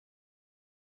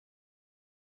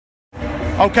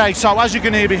Okay, so as you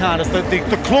can hear behind us,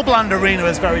 the Clubland Arena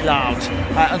is very loud.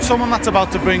 And someone that's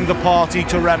about to bring the party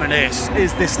to Reminisce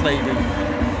is this lady,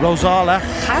 Rozalla.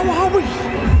 How are we?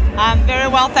 I'm very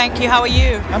well, thank you. How are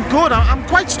you? I'm good. I'm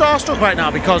quite starstruck right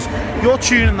now because your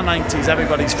tune in the 90s,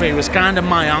 Everybody's Free, was kind of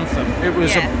my anthem. It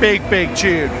was a big, big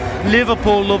tune.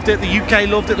 Liverpool loved it, the UK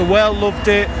loved it, the world loved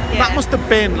it. Yeah. That must have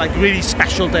been like really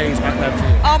special days back then for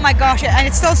you. Oh my gosh, and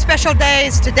it's still special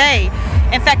days today.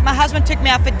 In fact, my husband took me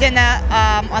out for dinner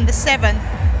on the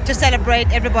 7th to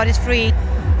celebrate Everybody's Free.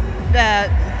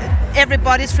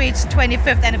 Everybody's Free's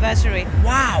 25th anniversary.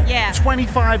 Wow. Yeah.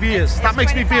 25 years. That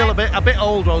makes me feel a bit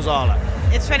old, Rozalla.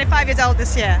 It's 25 years old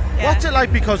this year. Yeah. What's it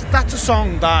like? Because that's a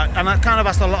song that, and I kind of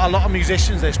asked a lot of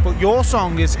musicians this, but your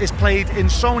song is played in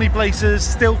so many places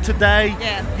still today.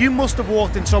 Yeah. You must have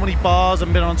walked in so many bars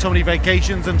and been on so many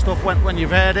vacations and stuff when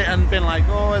you've heard it and been like,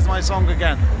 oh, there's my song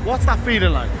again. What's that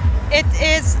feeling like? It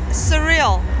is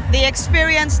surreal. The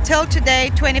experience till today,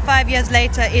 25 years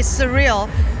later, is surreal.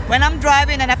 When I'm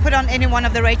driving and I put on any one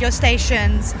of the radio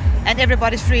stations and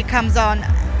Everybody's Free comes on,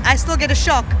 I still get a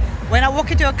shock. When I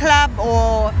walk into a club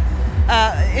or,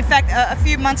 in fact, a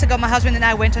few months ago, my husband and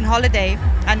I went on holiday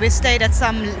and we stayed at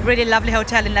some really lovely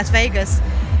hotel in Las Vegas.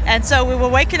 And so we were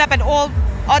waking up at all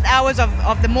odd hours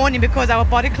of the morning because our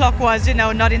body clock was, you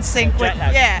know, not in sync with,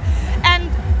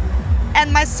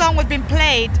 and my song was being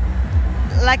played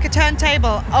like a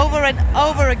turntable over and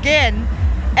over again.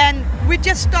 And we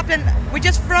just stopped and we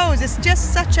just froze. It's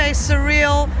just such a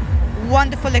surreal,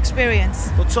 wonderful experience.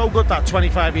 But so good that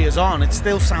 25 years on, it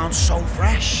still sounds so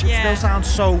fresh. It still sounds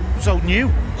so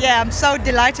new. Yeah, I'm so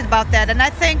delighted about that. And I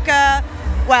think,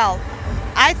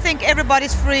 I think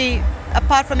Everybody's Free,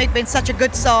 apart from it being such a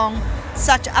good song,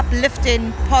 such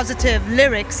uplifting, positive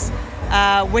lyrics,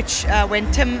 which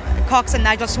when Tim Cox and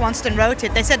Nigel Swanston wrote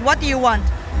it, they said, what do you want?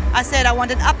 I said, I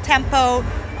want an up-tempo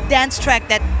dance track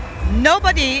that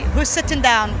nobody who's sitting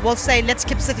down will say, let's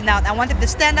keep sitting down. I want them to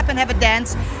stand up and have a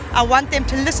dance. I want them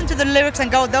to listen to the lyrics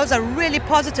and go, those are really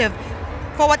positive.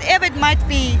 For whatever it might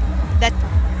be that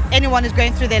anyone is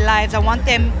going through their lives, I want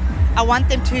them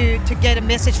to get a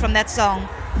message from that song.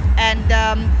 And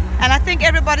I think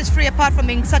Everybody's Free, apart from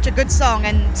being such a good song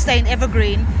and staying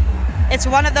evergreen, it's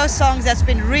one of those songs that's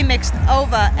been remixed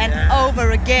over and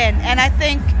over again. And I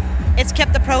think it's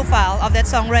kept the profile of that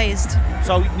song raised.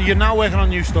 So you're now working on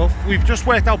new stuff. We've just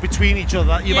worked out between each other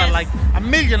that you've had like 1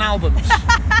 million albums.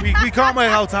 we can't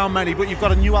work out how many, but you've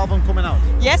got a new album coming out.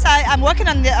 Yes, I'm working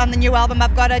on the new album.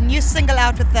 I've got a new single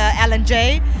out with Alan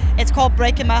J. It's called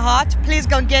Breaking My Heart. Please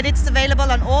go and get it. It's available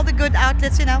on all the good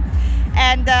outlets, you know.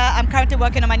 And I'm currently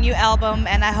working on my new album,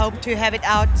 and I hope to have it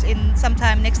out in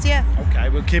sometime next year. Okay,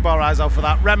 we'll keep our eyes out for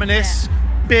that. Reminisce. Yeah.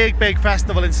 Big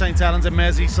festival in St Helens in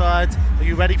Merseyside. Are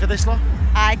you ready for this lot?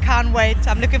 I can't wait.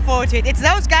 I'm looking forward to it. It's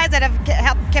those guys that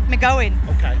have kept me going.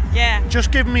 Okay. Yeah.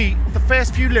 Just give me the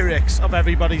first few lyrics of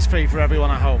Everybody's Free for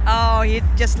everyone at home. Oh, he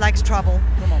just likes trouble.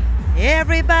 Come on.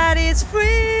 Everybody's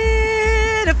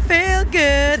free to feel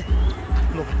good.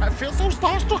 Look, I feel so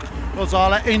starstruck.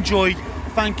 Rozalla, enjoy.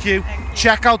 Thank you.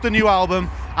 Check out the new album.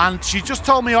 And she just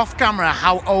told me off camera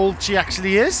how old she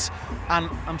actually is. And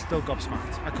I'm still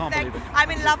gobsmacked. I can't believe it. I'm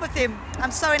in love with him.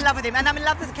 I'm so in love with him. And I'm in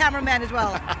love with the cameraman as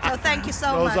well. So thank you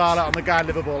so much. Rozalla on the Guy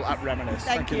Liverpool at Reminisce.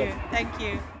 Thank you. Thank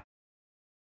you.